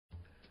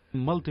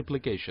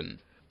Multiplication.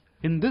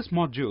 In this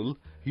module,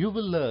 you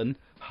will learn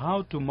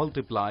how to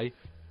multiply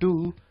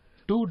two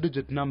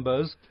two-digit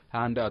numbers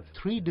and a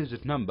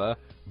three-digit number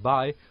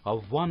by a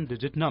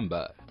one-digit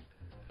number.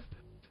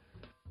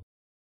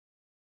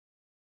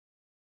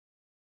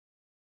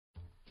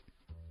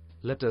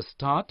 Let us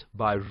start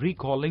by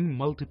recalling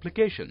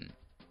multiplication.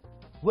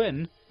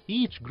 When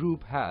each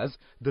group has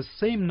the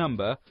same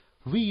number,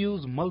 we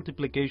use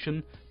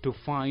multiplication to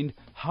find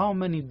how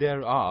many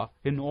there are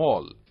in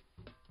all.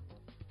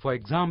 For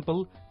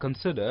example,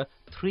 consider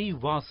 3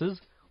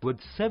 vases with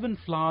 7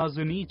 flowers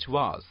in each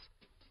vase.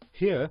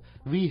 Here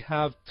we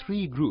have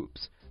 3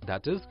 groups,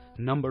 that is,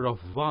 number of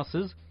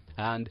vases,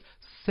 and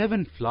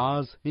 7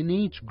 flowers in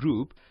each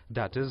group,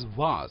 that is,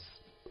 vase.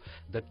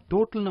 The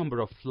total number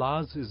of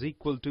flowers is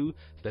equal to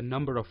the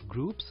number of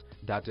groups,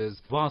 that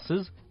is,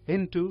 vases,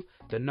 into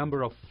the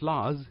number of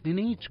flowers in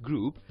each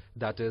group,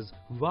 that is,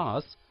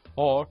 vase,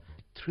 or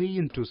 3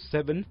 into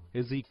 7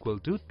 is equal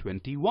to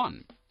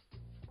 21.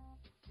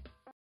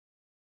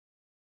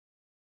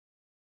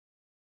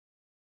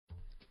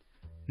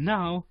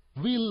 Now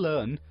we'll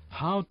learn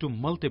how to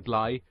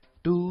multiply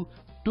two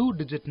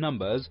two-digit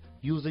numbers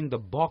using the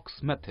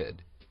box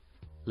method.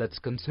 Let's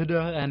consider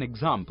an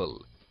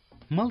example.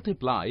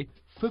 Multiply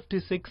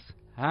 56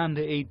 and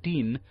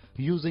 18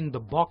 using the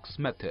box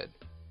method.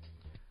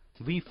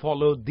 We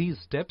follow these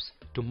steps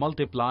to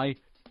multiply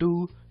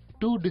two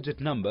two-digit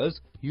numbers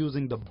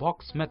using the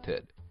box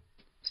method.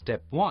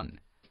 Step 1.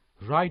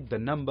 Write the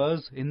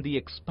numbers in the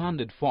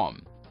expanded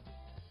form.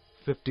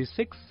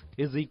 56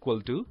 is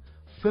equal to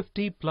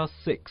 50 plus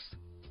 6.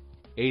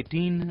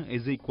 18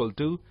 is equal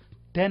to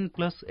 10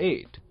 plus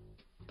 8.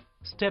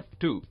 Step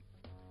 2.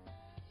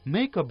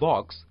 Make a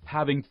box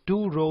having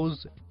 2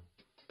 rows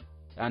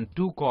and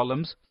 2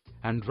 columns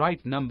and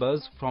write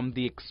numbers from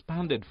the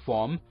expanded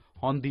form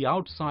on the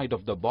outside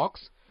of the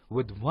box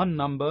with one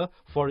number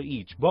for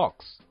each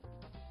box.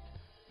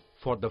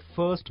 For the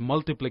first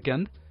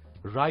multiplicand,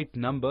 write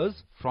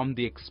numbers from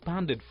the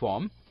expanded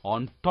form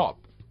on top.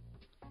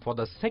 For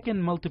the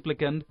second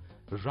multiplicand,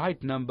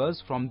 write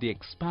numbers from the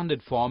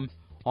expanded form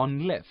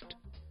on left.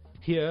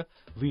 Here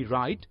we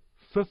write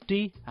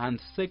 50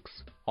 and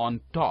 6 on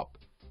top,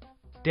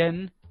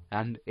 10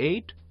 and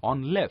 8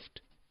 on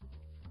left.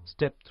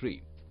 Step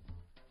 3.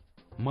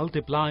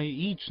 Multiply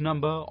each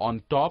number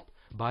on top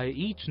by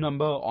each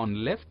number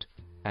on left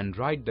and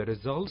write the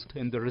results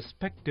in the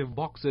respective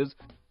boxes.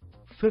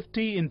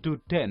 50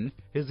 into 10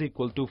 is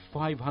equal to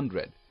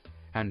 500,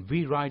 and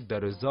we write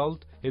the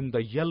result in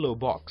the yellow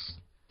box.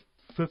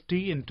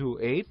 50 into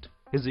 8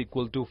 is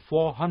equal to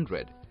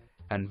 400,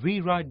 and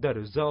we write the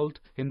result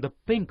in the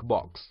pink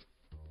box.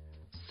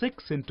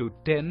 6 into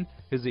 10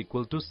 is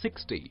equal to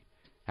 60,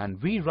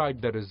 and we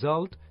write the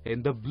result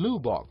in the blue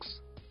box.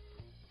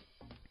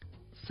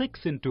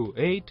 6 into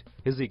 8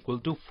 is equal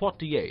to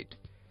 48,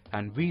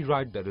 and we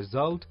write the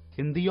result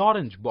in the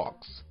orange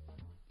box.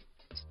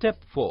 Step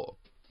 4.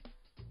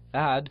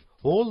 Add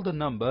all the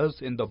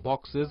numbers in the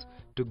boxes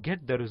to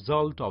get the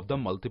result of the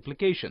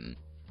multiplication.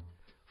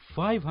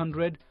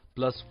 500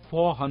 plus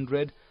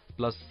 400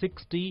 plus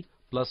 60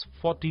 plus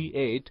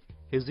 48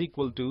 is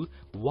equal to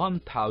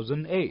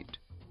 1008.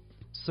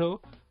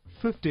 So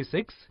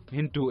 56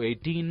 into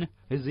 18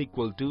 is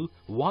equal to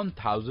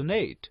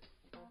 1008.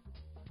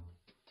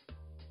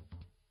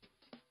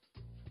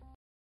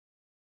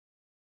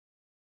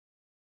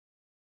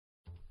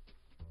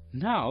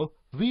 Now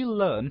we'll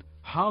learn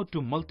how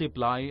to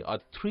multiply a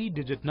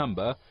three-digit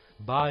number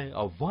by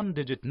a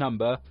one-digit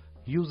number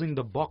using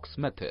the box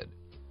method.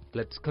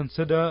 Let's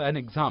consider an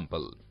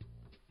example.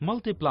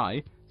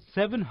 Multiply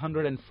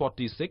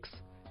 746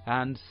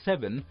 and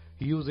 7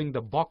 using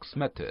the box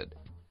method.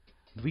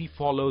 We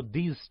follow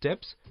these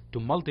steps to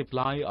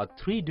multiply a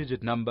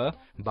three-digit number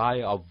by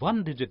a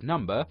one-digit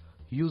number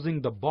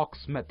using the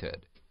box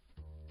method.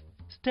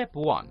 Step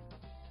 1.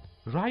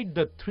 Write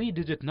the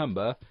three-digit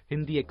number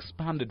in the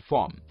expanded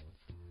form.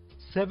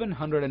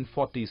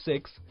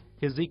 746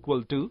 is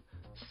equal to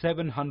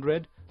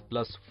 700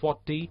 plus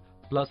 40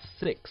 plus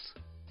 6.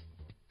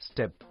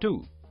 Step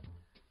 2.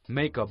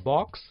 Make a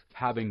box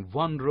having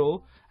 1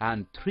 row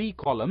and 3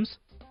 columns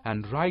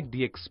and write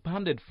the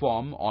expanded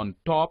form on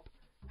top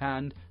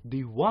and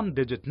the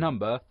one-digit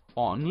number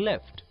on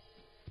left.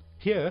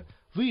 Here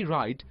we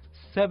write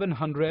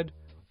 700,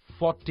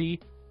 40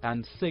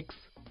 and 6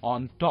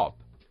 on top,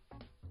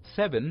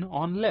 7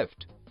 on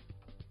left.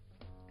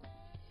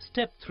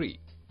 Step 3.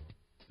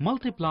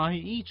 Multiply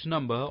each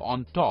number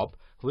on top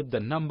with the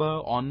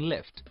number on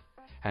left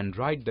and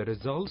write the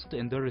results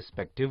in the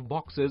respective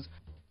boxes.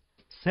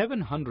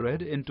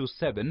 700 into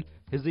 7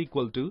 is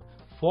equal to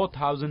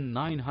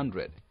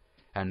 4900,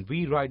 and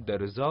we write the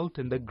result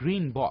in the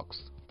green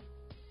box.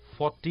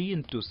 40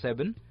 into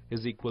 7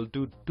 is equal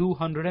to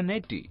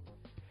 280,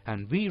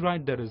 and we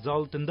write the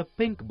result in the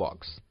pink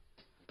box.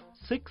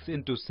 6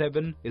 into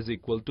 7 is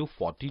equal to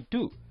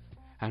 42,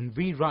 and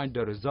we write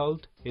the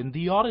result in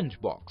the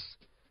orange box.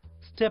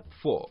 Step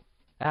 4.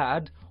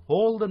 Add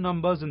all the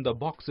numbers in the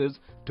boxes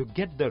to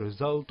get the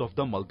result of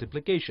the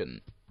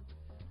multiplication.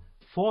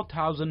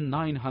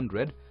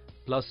 4,900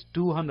 plus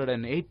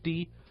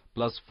 280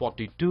 plus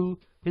 42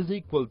 is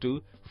equal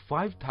to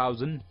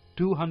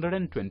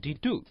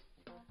 5,222.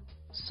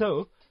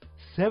 So,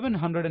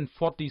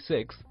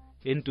 746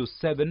 into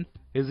 7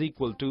 is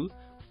equal to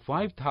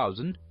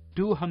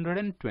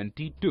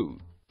 5,222.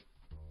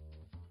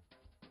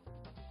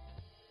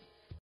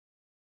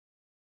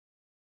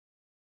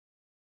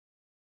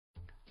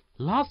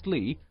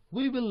 Lastly,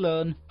 we will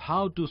learn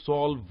how to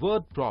solve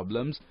word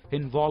problems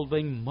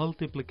involving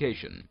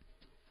multiplication.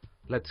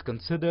 Let's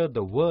consider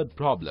the word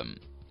problem.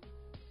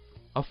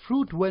 A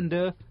fruit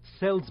vendor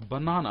sells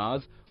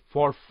bananas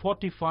for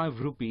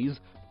 45 rupees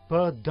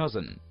per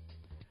dozen.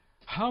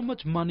 How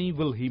much money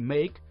will he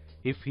make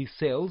if he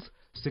sells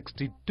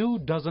 62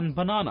 dozen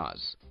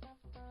bananas?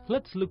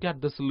 Let's look at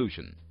the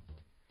solution.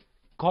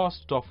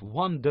 Cost of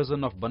 1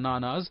 dozen of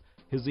bananas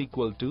is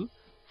equal to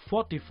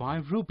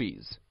 45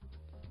 rupees.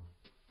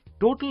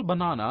 Total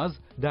bananas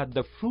that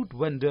the fruit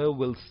vendor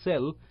will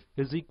sell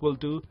is equal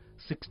to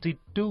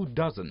 62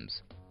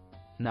 dozens.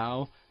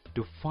 Now,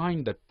 to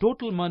find the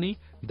total money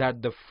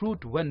that the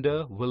fruit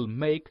vendor will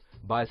make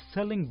by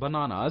selling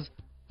bananas,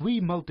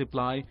 we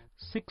multiply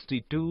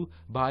 62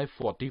 by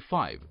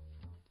 45.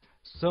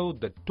 So,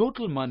 the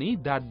total money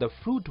that the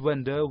fruit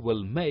vendor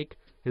will make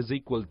is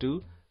equal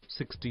to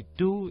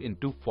 62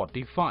 into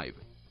 45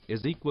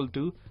 is equal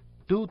to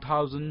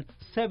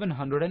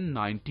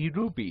 2,790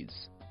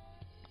 rupees.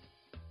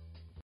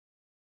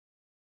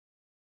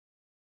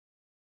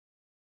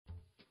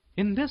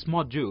 In this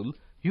module,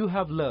 you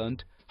have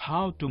learned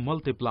how to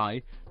multiply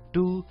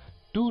two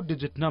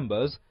two-digit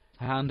numbers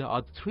and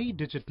a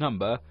three-digit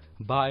number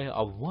by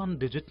a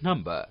one-digit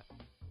number.